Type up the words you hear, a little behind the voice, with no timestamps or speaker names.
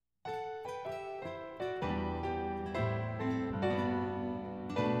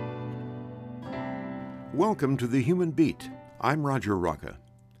Welcome to The Human Beat. I'm Roger Rocka.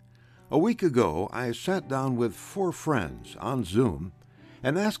 A week ago, I sat down with 4 friends on Zoom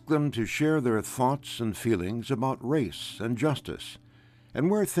and asked them to share their thoughts and feelings about race and justice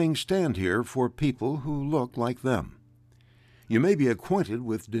and where things stand here for people who look like them. You may be acquainted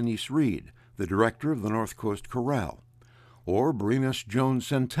with Denise Reed, the director of the North Coast Chorale, or Berenice Jones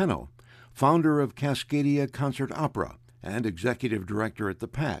Centeno, founder of Cascadia Concert Opera and executive director at the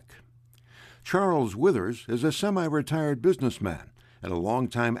PAC. Charles Withers is a semi-retired businessman and a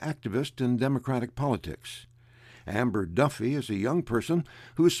longtime activist in Democratic politics. Amber Duffy is a young person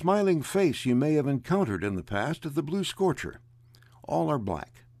whose smiling face you may have encountered in the past at the Blue Scorcher. All are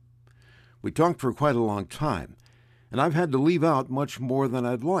black. We talked for quite a long time, and I've had to leave out much more than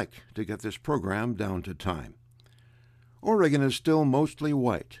I'd like to get this program down to time. Oregon is still mostly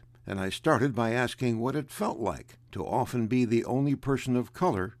white, and I started by asking what it felt like to often be the only person of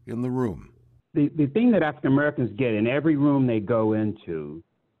color in the room. The thing that African Americans get in every room they go into,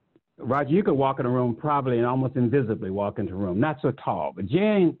 Roger, you could walk in a room probably and almost invisibly walk into a room. Not so tall, but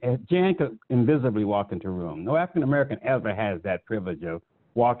Jan could invisibly walk into a room. No African American ever has that privilege of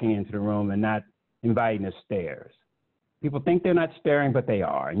walking into the room and not inviting the stares. People think they're not staring, but they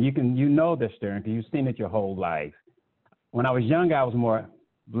are, and you know they're staring because you've seen it your whole life. When I was young, I was more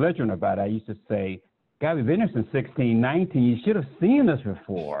belligerent about it. I used to say, God, we've been here since 1619. You should have seen us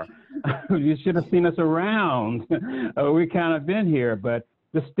before. You should have seen us around. We kind of been here, but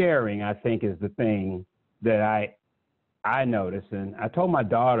the staring, I think, is the thing that I noticed. And I told my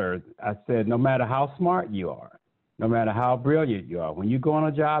daughter, I said, no matter how smart you are, no matter how brilliant you are, when you go on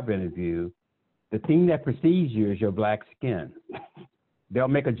a job interview, the thing that precedes you is your black skin. They'll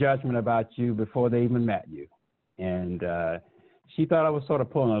make a judgment about you before they even met you. And she thought I was sort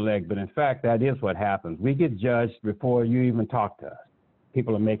of pulling a leg, but in fact, that is what happens. We get judged before you even talk to us.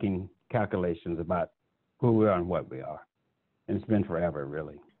 People are making calculations about who we are and what we are. And it's been forever,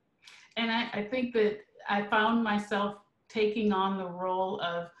 really. And I think that I found myself taking on the role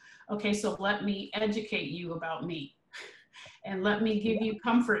of, okay, so let me educate you about me. And let me give you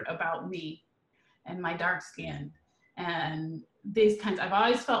comfort about me and my dark skin. And these kinds, I've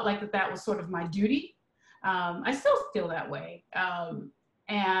always felt like that was sort of my duty. I still feel that way.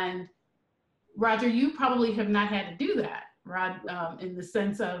 And Roger, you probably have not had to do that, Rod, in the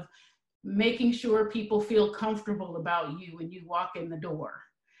sense of making sure people feel comfortable about you when you walk in the door.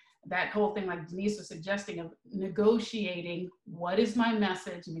 That whole thing, like Denise was suggesting, of negotiating what is my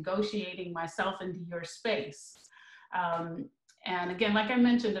message, negotiating myself into your space. And again, like I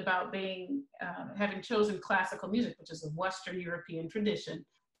mentioned about being, having chosen classical music, which is a Western European tradition,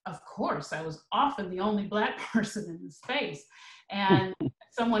 of course, I was often the only Black person in the space. And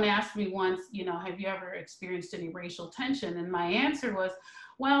someone asked me once, have you ever experienced any racial tension? And my answer was,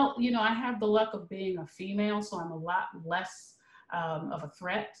 well, I have the luck of being a female, so I'm a lot less of a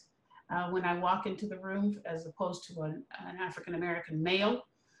threat when I walk into the room as opposed to an African-American male.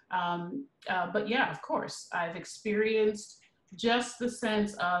 But yeah, of course, I've experienced just the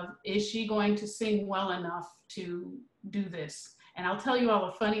sense of, is she going to sing well enough to do this? And I'll tell you all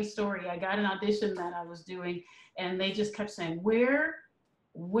a funny story. I got an audition that I was doing, and they just kept saying, where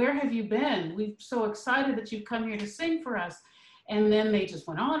have you been? We're so excited that you've come here to sing for us. And then they just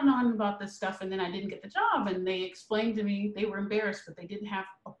went on and on about this stuff, and then I didn't get the job. And they explained to me, they were embarrassed, but they didn't have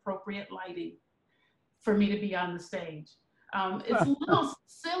appropriate lighting for me to be on the stage. It's little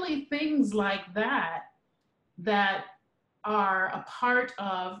silly things like that that are a part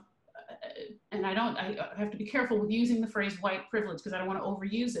of, and I have to be careful with using the phrase white privilege because I don't want to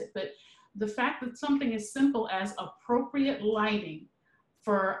overuse it, but the fact that something as simple as appropriate lighting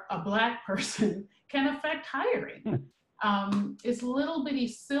for a Black person can affect hiring. It's little bitty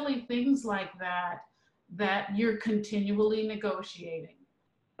silly things like that you're continually negotiating.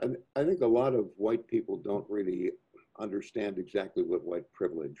 I think a lot of white people don't really understand exactly what white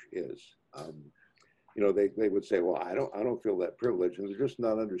privilege is. They would say, well, I don't feel that privilege, and they're just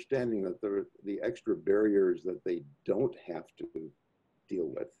not understanding that there are the extra barriers that they don't have to deal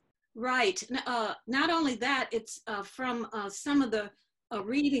with. Right. Not only that, it's from some of the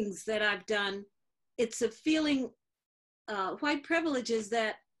readings that I've done, it's a feeling, white privilege is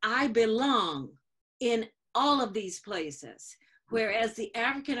that I belong in all of these places, whereas the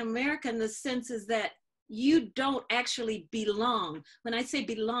African American, the sense is that you don't actually belong. When I say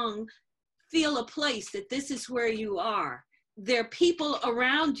belong, feel a place, that this is where you are. There are people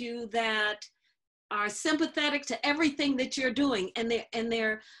around you that are sympathetic to everything that you're doing, and they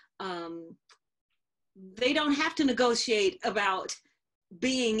don't have to negotiate about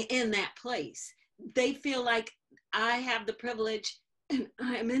being in that place. They feel like I have the privilege and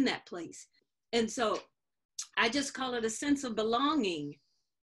I am in that place. And so I just call it a sense of belonging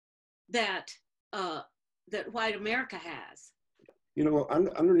that that white America has. You know,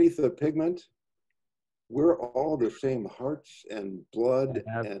 underneath the pigment, we're all the same hearts and blood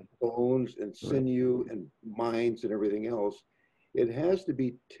and bones and sinew and minds and everything else. It has to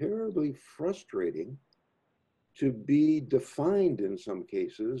be terribly frustrating to be defined in some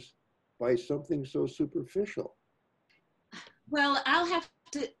cases by something so superficial. Well, I'll have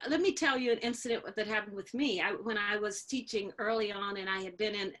to, let me tell you an incident that happened with me. When I was teaching early on and I had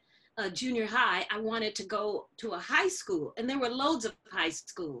been in junior high, I wanted to go to a high school, and there were loads of high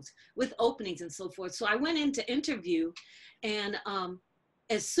schools with openings and so forth. So I went in to interview, and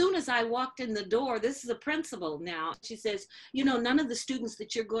as soon as I walked in the door, this is a principal now, she says, you know, none of the students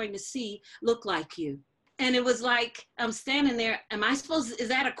that you're going to see look like you. And it was like, I'm standing there, am I supposed, is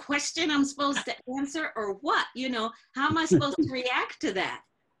that a question I'm supposed to answer or what? You know, how am I supposed to react to that?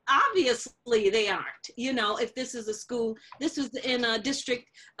 Obviously they aren't, you know, if this is a school, this was in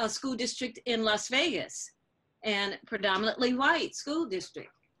a school district in Las Vegas, and predominantly white school district.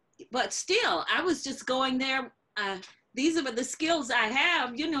 But still, I was just going there. These are the skills I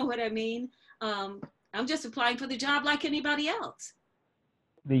have, you know what I mean? I'm just applying for the job like anybody else.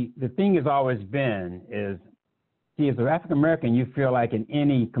 The thing has always been is, see, as an African American, you feel like in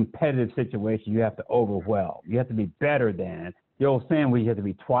any competitive situation, you have to overwhelm. You have to be better than. The old saying where you have to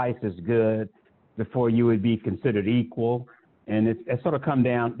be twice as good before you would be considered equal. And it sort of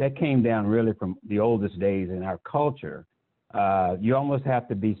came down really from the oldest days in our culture. You almost have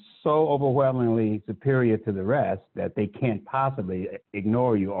to be so overwhelmingly superior to the rest that they can't possibly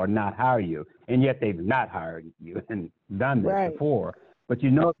ignore you or not hire you. And yet they've not hired you and done this before. But you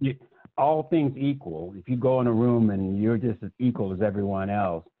know, all things equal, if you go in a room and you're just as equal as everyone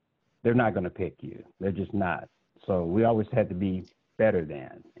else, they're not going to pick you. They're just not. So we always had to be better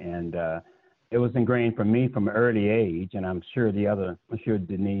than. And it was ingrained for me from an early age, and I'm sure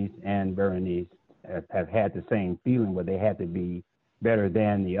Denise and Berenice have had the same feeling where they had to be better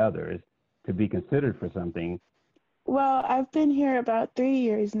than the others to be considered for something. Well, I've been here about 3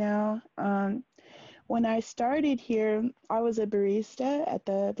 years now. When I started here, I was a barista at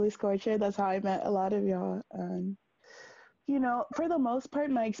the Blue Scorcher. That's how I met a lot of y'all. You know, for the most part,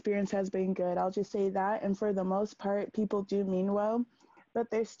 my experience has been good. I'll just say that. And for the most part, people do mean well. But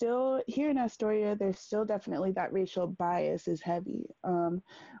there's still, here in Astoria, there's still definitely that racial bias is heavy.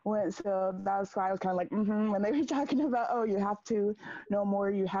 So that's why I was kind of like, when they were talking about, oh, you have to know more,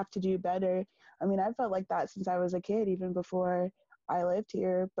 you have to do better. I mean, I felt like that since I was a kid, even before I lived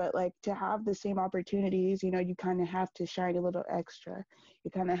here. But like to have the same opportunities, you know, you kind of have to shine a little extra.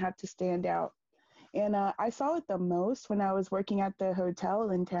 You kind of have to stand out. And I saw it the most when I was working at the hotel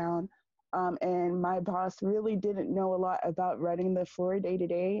in town. And my boss really didn't know a lot about running the floor day to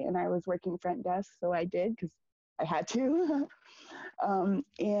day. And I was working front desk, so I did because I had to.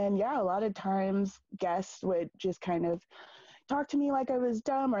 And yeah, a lot of times guests would just kind of talk to me like I was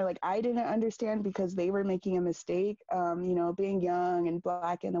dumb or like I didn't understand because they were making a mistake. You know, being young and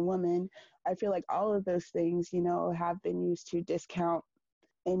Black and a woman, I feel like all of those things, you know, have been used to discount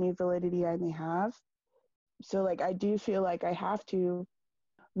any validity I may have. So like I do feel like I have to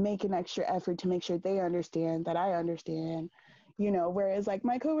make an extra effort to make sure they understand that I understand, you know, whereas like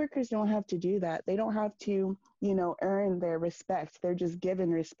my coworkers don't have to do that. They don't have to, you know, earn their respect. They're just given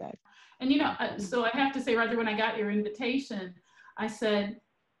respect. And, you know, so I have to say, Roger, when I got your invitation, I said,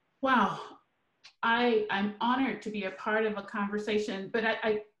 wow, I'm honored to be a part of a conversation, but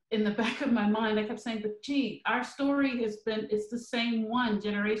I in the back of my mind, I kept saying, but gee, our story it's the same one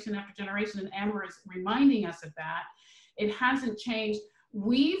generation after generation, and Amber is reminding us of that. It hasn't changed.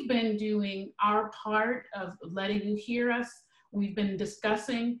 We've been doing our part of letting you hear us. We've been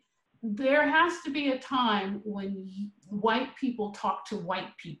discussing. There has to be a time when white people talk to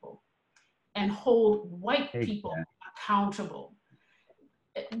white people and hold white people accountable.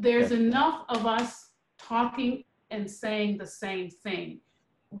 There's enough of us talking and saying the same thing.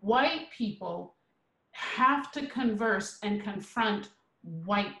 White people have to converse and confront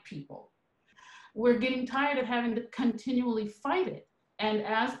white people. We're getting tired of having to continually fight it. And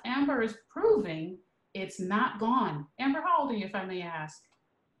as Amber is proving, it's not gone. Amber, how old are you, if I may ask?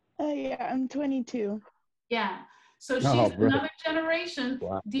 Yeah, I'm 22. Yeah. So she's another generation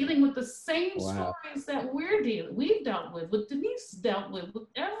dealing with the same stories that we've dealt with Denise dealt with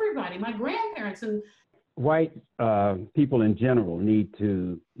everybody, my grandparents. And white people in general need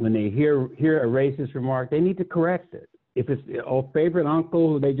to, when they hear a racist remark, they need to correct it. If it's a favorite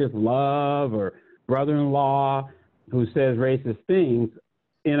uncle who they just love or brother-in-law who says racist things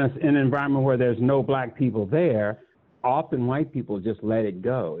in an environment where there's no Black people there, often white people just let it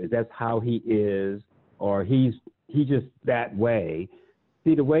go. That's how he is, or he just that way.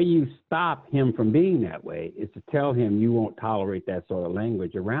 See, the way you stop him from being that way is to tell him you won't tolerate that sort of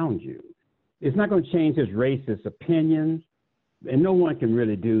language around you. It's not going to change his racist opinions, and no one can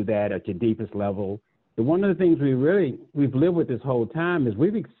really do that at your deepest level. But one of the things we've lived with this whole time is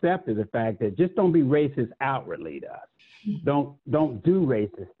we've accepted the fact that just don't be racist outwardly to us. Don't do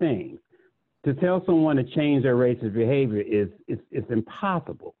racist things. To tell someone to change their racist behavior is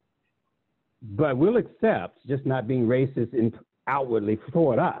impossible. But we'll accept just not being racist outwardly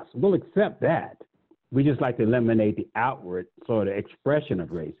toward us. We'll accept that. We just like to eliminate the outward sort of expression of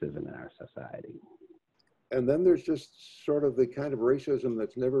racism in our society. And then there's just sort of the kind of racism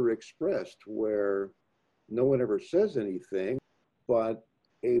that's never expressed, where no one ever says anything, but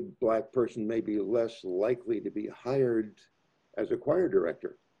a Black person may be less likely to be hired as a choir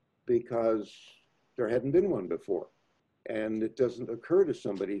director because there hadn't been one before. And it doesn't occur to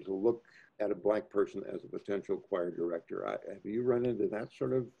somebody to look at a Black person as a potential choir director. Have you run into that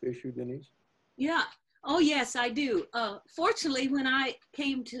sort of issue, Denise? Yeah. Oh, yes, I do. Fortunately, when I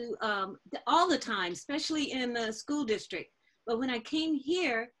came to, all the time, especially in the school district, but when I came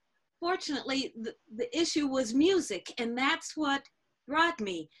here, fortunately, the issue was music, and that's what brought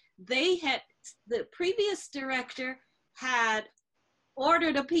me. The previous director had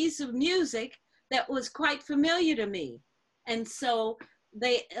ordered a piece of music that was quite familiar to me. And so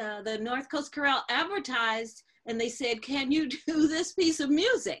the North Coast Chorale advertised, and they said, can you do this piece of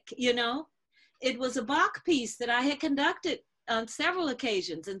music, you know? It was a Bach piece that I had conducted on several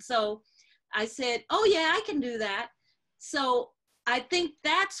occasions. And so I said, oh yeah, I can do that. So I think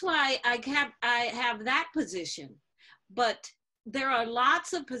that's why I have that position. But there are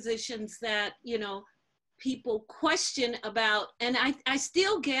lots of positions that, you know, people question about, and I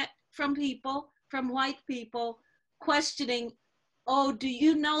still get from people, from white people, questioning, oh, do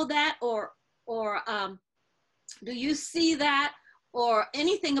you know that? Or do you see that? Or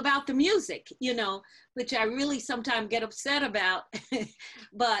anything about the music, you know, which I really sometimes get upset about,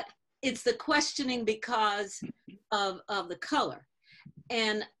 but it's the questioning because of the color.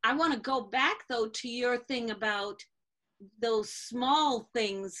 And I want to go back though to your thing about those small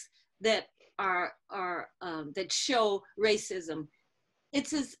things that are that show racism.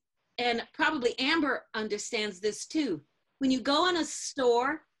 It's as, and probably Amber understands this too. When you go in a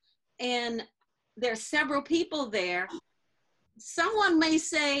store and there's several people there, someone may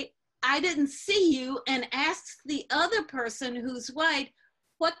say, I didn't see you, and asks the other person who's white,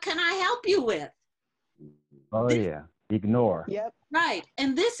 what can I help you with? Oh yeah, ignore. Yep. Right,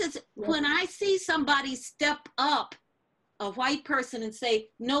 and this is when I see somebody step up, a white person, and say,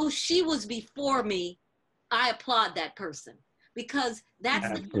 no, she was before me, I applaud that person. Because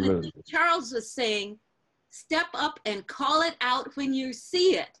that's the kind of thing Charles was saying, step up and call it out when you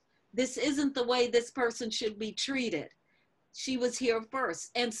see it. This isn't the way this person should be treated. She was here first.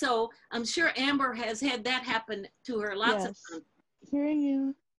 And so I'm sure Amber has had that happen to her lots of times. Hearing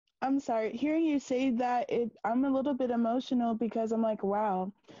you say that, I'm a little bit emotional because I'm like,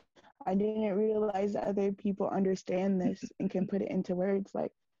 wow, I didn't realize that other people understand this and can put it into words,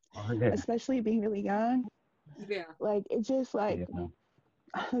 like, especially being really young. Yeah. Like, it's just like,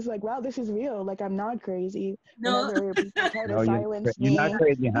 I was like, wow, this is real. Like, I'm not crazy. No. Whenever people try to silence me. You're not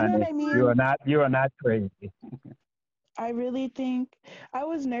crazy, honey. You know what I mean? You are not crazy. I really think I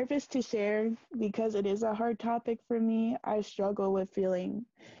was nervous to share because it is a hard topic for me. I struggle with feeling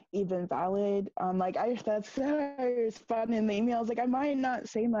even valid. That's how I responded in the email. I was like, I might not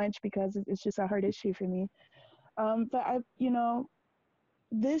say much because it's just a hard issue for me. But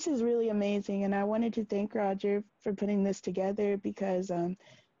this is really amazing. And I wanted to thank Roger for putting this together because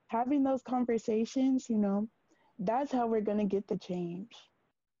having those conversations, that's how we're going to get the change.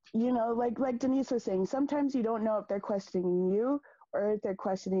 Like Denise was saying, sometimes you don't know if they're questioning you or if they're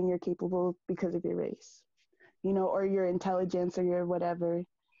questioning you're capable because of your race, or your intelligence or your whatever.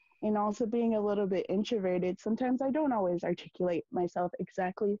 And also being a little bit introverted, sometimes I don't always articulate myself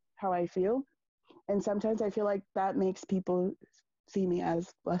exactly how I feel. And sometimes I feel like that makes people see me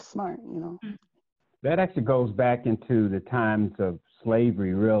as less smart, That actually goes back into the times of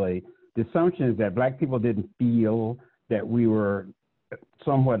slavery, really. The assumption is that Black people didn't feel that we were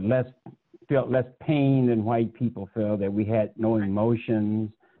felt less pain than white people felt, that we had no emotions,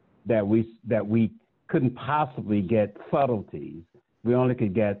 that we couldn't possibly get subtleties. We only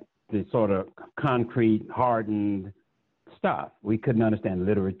could get the sort of concrete, hardened stuff. We couldn't understand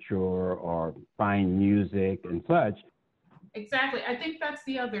literature or fine music and such. Exactly. I think that's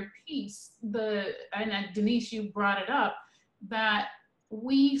the other piece. And Denise, you brought it up, that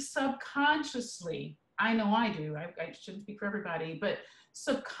we subconsciously, I know I do, I shouldn't speak for everybody, but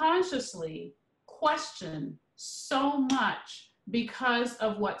subconsciously question so much because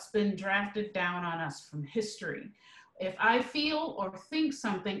of what's been drafted down on us from history. If I feel or think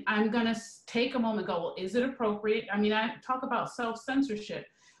something, I'm going to take a moment and go, well, is it appropriate? I mean, I talk about self-censorship.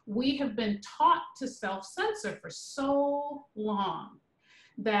 We have been taught to self-censor for so long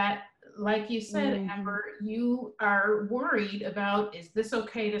that, like you said, Amber, you are worried about, is this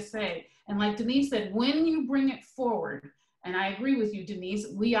okay to say? And like Denise said, when you bring it forward, and I agree with you, Denise,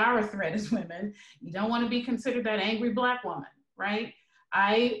 we are a threat as women. You don't want to be considered that angry Black woman, right?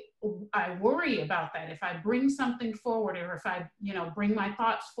 I worry about that. If I bring something forward, or if I, bring my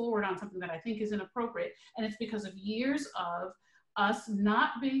thoughts forward on something that I think is inappropriate, and it's because of years of us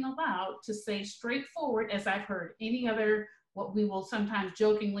not being allowed to say straightforward, as I've heard any other, what we will sometimes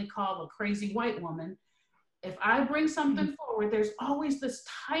jokingly call a crazy white woman. If I bring something forward, there's always this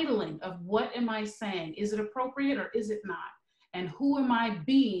titling of what am I saying? Is it appropriate or is it not? And who am I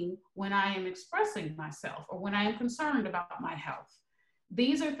being when I am expressing myself or when I am concerned about my health?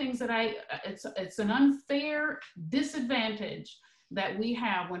 These are things that it's an unfair disadvantage that we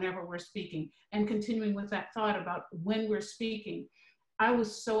have whenever we're speaking. And continuing with that thought about when we're speaking, I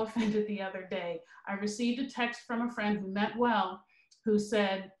was so offended the other day. I received a text from a friend who meant well, who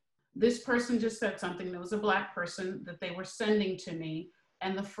said, this person just said something, there was a Black person that they were sending to me,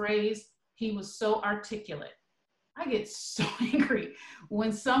 and the phrase, he was so articulate. I get so angry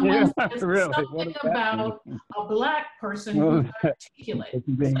when someone says something about a Black person who's articulate.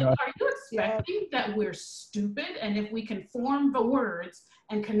 So are you expecting that we're stupid? And if we can form the words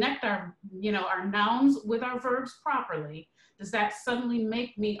and connect our, our nouns with our verbs properly, does that suddenly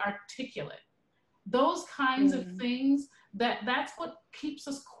make me articulate? Those kinds of things, that's what keeps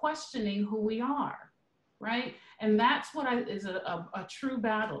us questioning who we are, right? And that's what is a true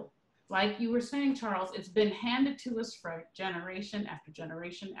battle. Like you were saying, Charles, it's been handed to us for generation after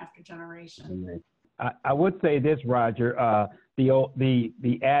generation after generation. I would say this, Roger.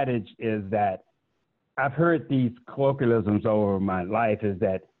 The adage is that I've heard these colloquialisms over my life is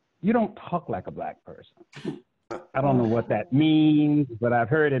that you don't talk like a Black person. I don't know what that means, but I've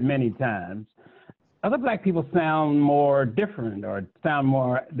heard it many times. Other Black people sound more different or sound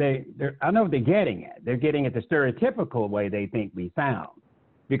more, I know what they're getting at. They're getting at the stereotypical way they think we sound.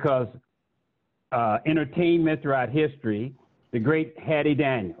 Because entertainment throughout history, the great Hattie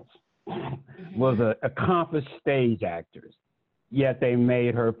Daniels was an accomplished stage actress. Yet they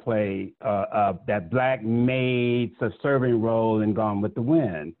made her play that Black maid subservient role in Gone with the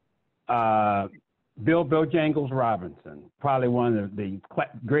Wind. Bojangles Robinson, probably one of the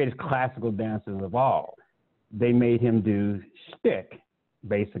greatest classical dancers of all. They made him do shtick,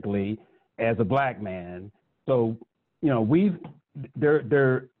 basically, as a Black man. So,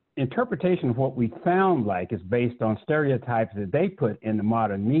 their interpretation of what we sound like is based on stereotypes that they put in the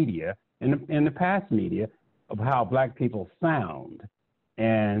modern media, in the past media, of how Black people sound.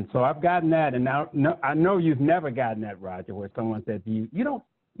 And so I've gotten that, and now I know you've never gotten that, Roger, where someone said to you, you don't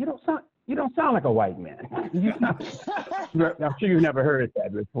sound like a white man. I'm sure you've never heard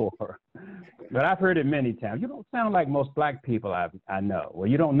that before, but I've heard it many times. You don't sound like most Black people I know. Well,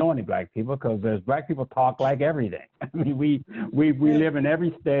 you don't know any Black people because there's Black people talk like everything. I mean, we live in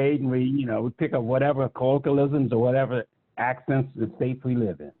every state, and we pick up whatever colloquialisms or whatever accents the states we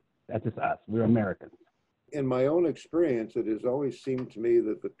live in. That's just us. We're Americans. In my own experience, it has always seemed to me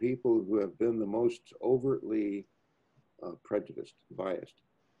that the people who have been the most overtly prejudiced, biased,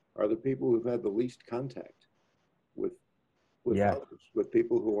 are the people who've had the least contact with others, with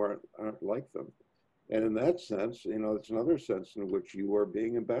people who aren't like them. And in that sense, it's another sense in which you are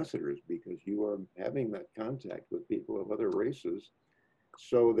being ambassadors, because you are having that contact with people of other races.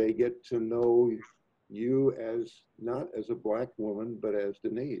 So they get to know you as not as a Black woman, but as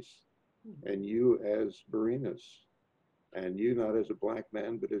Denise, and you as Berenice, and you not as a Black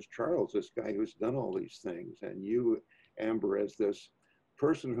man, but as Charles, this guy who's done all these things, and you, Amber, as this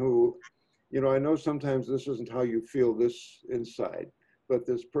person who, I know sometimes this isn't how you feel this inside, but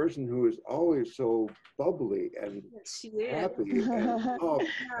this person who is always so bubbly and happy and up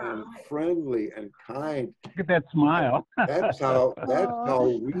and friendly and kind. Look at that smile. That's how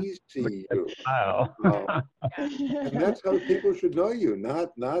we see you. And that's how people should know you, not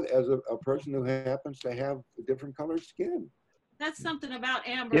as a person who happens to have a different colored skin. That's something about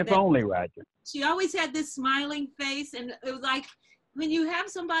Amber. If only, Roger. She always had this smiling face, and it was like, when you have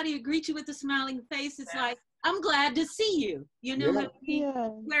somebody who greets you with a smiling face, it's like, I'm glad to see you. You know what I mean? Yeah.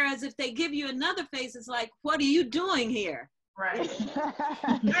 Whereas if they give you another face, it's like, what are you doing here? Right.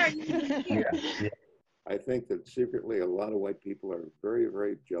 Why are you doing here? Yeah. I think that secretly a lot of white people are very,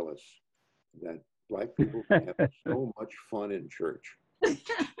 very jealous that Black people can have so much fun in church.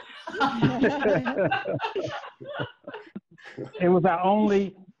 It was our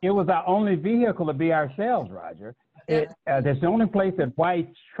only vehicle to be ourselves, Roger. That's the only place that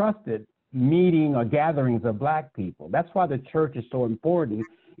whites trusted meeting or gatherings of black people. That's why the church is so important,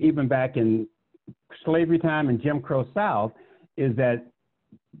 even back in slavery time and Jim Crow South, is that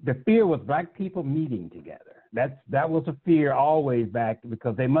the fear was black people meeting together. That was a fear always back,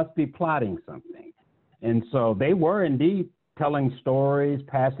 because they must be plotting something. And so they were indeed telling stories,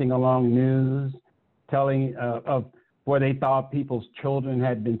 passing along news, telling of where they thought people's children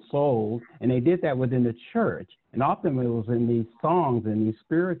had been sold. And they did that within the church. And often it was in these songs and these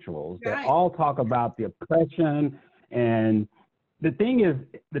spirituals that all talk about the oppression. And the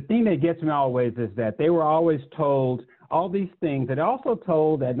thing that gets me always is that they were always told all these things. And also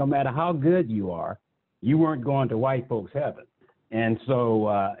told that no matter how good you are, you weren't going to white folks' heaven. And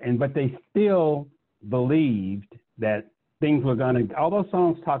so, but they still believed that things were going to, all those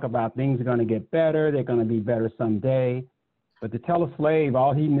songs talk about things are going to get better, they're going to be better someday. But to tell a slave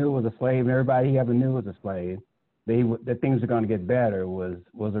all he knew was a slave and everybody he ever knew was a slave, that things are going to get better was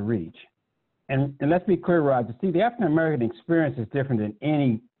a reach. And let's be clear, Roger, see, the African American experience is different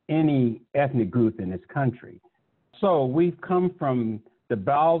than any ethnic group in this country. So we've come from the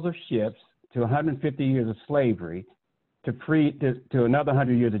bowels of ships to 150 years of slavery to another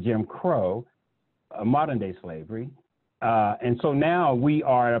 100 years of Jim Crow, modern day slavery. And so now we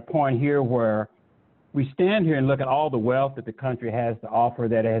are at a point here where we stand here and look at all the wealth that the country has to offer,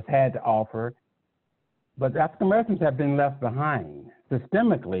 that it has had to offer, but African Americans have been left behind.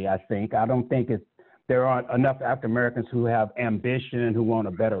 Systemically, I think. I don't think there aren't enough African Americans who have ambition, who want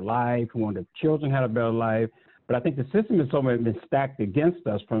a better life, who want their children to have a better life. But I think the system has so much been stacked against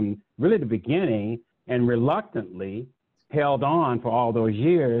us from really the beginning, and reluctantly held on for all those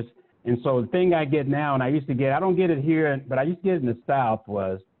years. And so the thing I get now, and I don't get it here, but I used to get it in the South,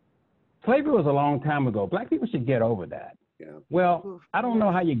 was slavery was a long time ago. Black people should get over that. Yeah. Well, I don't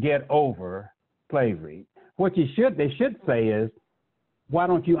know how you get over slavery. What they should say is, why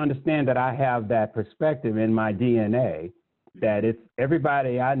don't you understand that I have that perspective in my DNA, that it's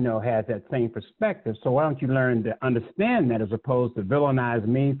everybody I know has that same perspective. So why don't you learn to understand that, as opposed to villainize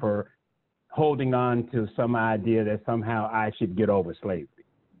me for holding on to some idea that somehow I should get over slavery.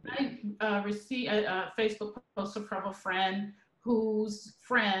 I received a Facebook post from a friend whose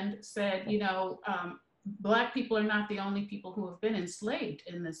friend said, Black people are not the only people who have been enslaved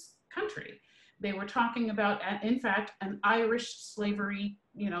in this country. They were talking about, in fact, an Irish slavery,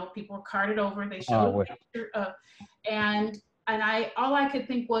 people were carted over, they showed a picture of, and all I could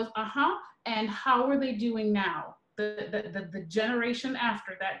think was, and how are they doing now? The generation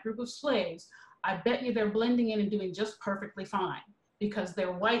after that group of slaves, I bet you they're blending in and doing just perfectly fine, because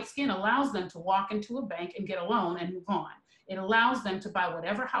their white skin allows them to walk into a bank and get a loan and move on. It allows them to buy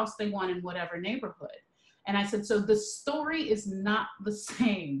whatever house they want in whatever neighborhood. And I said, so the story is not the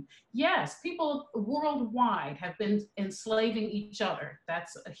same. Yes, people worldwide have been enslaving each other.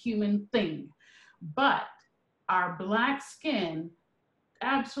 That's a human thing. But our Black skin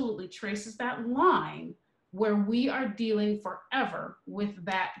absolutely traces that line where we are dealing forever with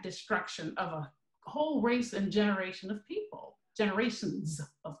that destruction of a whole race and generations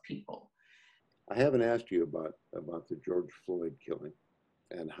of people. I haven't asked you about the George Floyd killing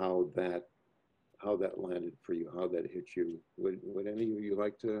and how that landed for you, how that hit you. Would any of you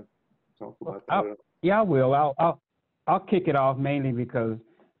like to talk about that? Yeah, I will. I'll kick it off, mainly because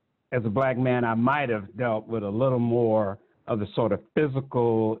as a Black man, I might have dealt with a little more of the sort of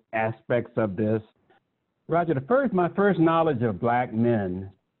physical aspects of this. Roger, my first knowledge of Black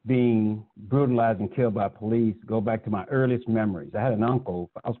men being brutalized and killed by police go back to my earliest memories. I had an uncle,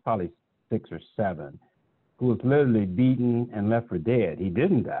 I was probably 6 or 7, who was literally beaten and left for dead. He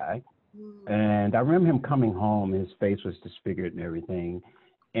didn't die. And I remember him coming home, his face was disfigured and everything.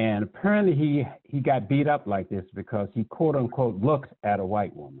 And apparently he got beat up like this because he, quote unquote, looked at a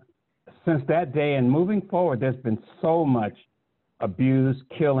white woman. Since that day and moving forward, there's been so much abuse,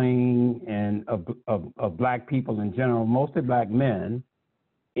 killing, and of Black people in general, mostly Black men.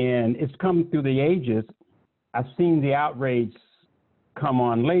 And it's come through the ages. I've seen the outrage come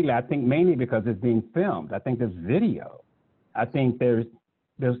on lately, I think mainly because it's being filmed. I think there's video. I think there's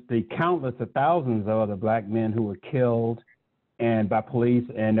the countless of thousands of other Black men who were killed and by police,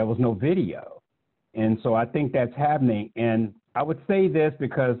 and there was no video. And so I think that's happening. And I would say this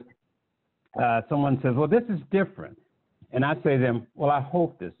because someone says, well, this is different. And I say to them, well, I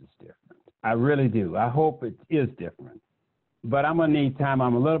hope this is different. I really do. I hope it is different. But I'm gonna need time.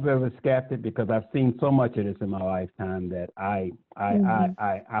 I'm a little bit of a skeptic because I've seen so much of this in my lifetime that I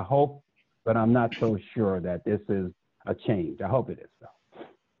hope, but I'm not so sure that this is a change. I hope it is so.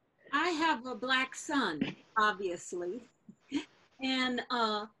 I have a Black son, obviously, and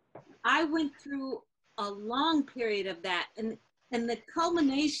I went through a long period of that, and the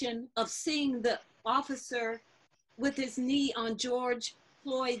culmination of seeing the officer with his knee on George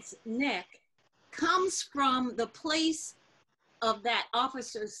Floyd's neck comes from the place of that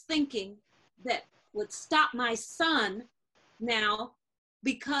officer's thinking that would stop my son now,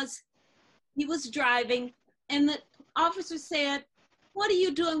 because he was driving and the officer said, "What are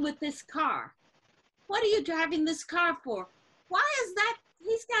you doing with this car? What are you driving this car for? Why is that?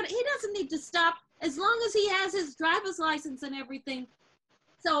 He doesn't need to stop as long as he has his driver's license and everything."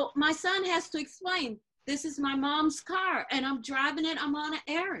 So my son has to explain, "This is my mom's car and I'm driving it, I'm on an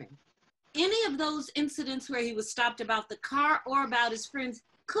errand." Any of those incidents where he was stopped about the car or about his friends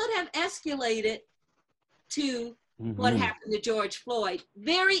could have escalated to what happened to George Floyd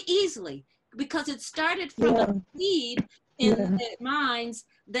very easily, because it started from a seed in their minds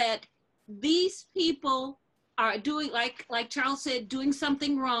that these people are doing, like Charles said, doing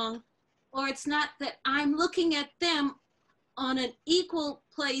something wrong, or it's not that I'm looking at them on an equal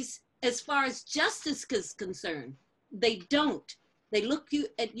place as far as justice is concerned. They don't. They look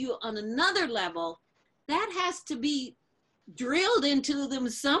at you on another level. That has to be drilled into them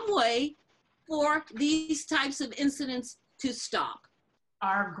some way for these types of incidents to stop.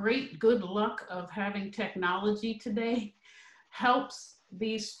 Our great good luck of having technology today helps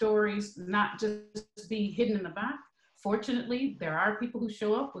these stories not just be hidden in the back. Fortunately, there are people who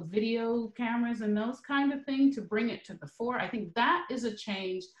show up with video cameras and those kind of things to bring it to the fore. I think that is a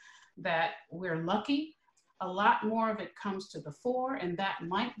change that we're lucky. A lot more of it comes to the fore, and that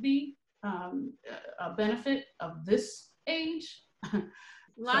might be a benefit of this age. A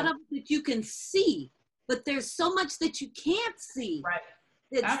lot of it you can see, but there's so much that you can't see. Right.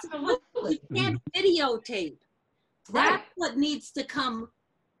 It's Absolutely. you can't videotape. Right. That's what needs to come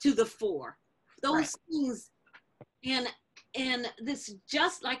to the fore. Those things, and this,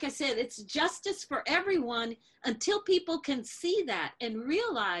 just like I said, it's justice for everyone until people can see that and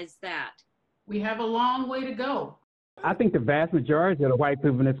realize that. We have a long way to go. I think the vast majority of the white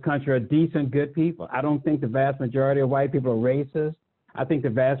people in this country are decent, good people. I don't think the vast majority of white people are racist. I think the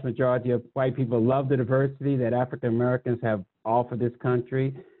vast majority of white people love the diversity that African Americans have offered this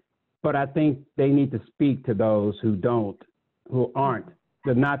country. But I think they need to speak to those who aren't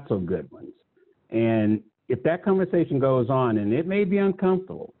the not so good ones. And if that conversation goes on, and it may be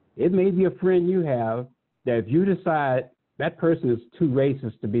uncomfortable, it may be a friend you have that if you decide that person is too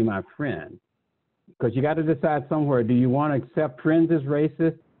racist to be my friend, because you got to decide somewhere, do you want to accept friends as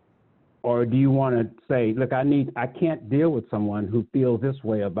racist, or do you want to say, look, I can't deal with someone who feels this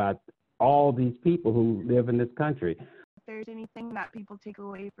way about all these people who live in this country. If there's anything that people take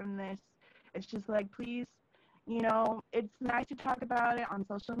away from this, it's just like, please, it's nice to talk about it on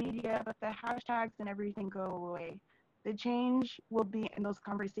social media, but the hashtags and everything go away. The change will be in those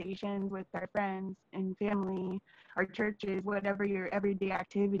conversations with our friends and family, our churches, whatever your everyday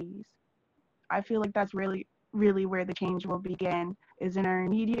activities. I feel like that's really, really where the change will begin, is in our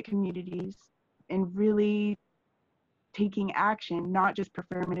immediate communities and really taking action, not just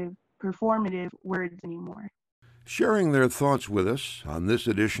performative words anymore. Sharing their thoughts with us on this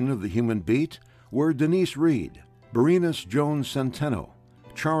edition of The Human Beat were Denise Reed, Berenice Jones-Centeno,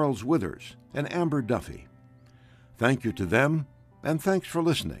 Charles Withers, and Amber Duffy. Thank you to them, and thanks for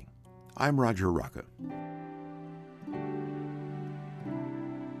listening. I'm Roger Rocka.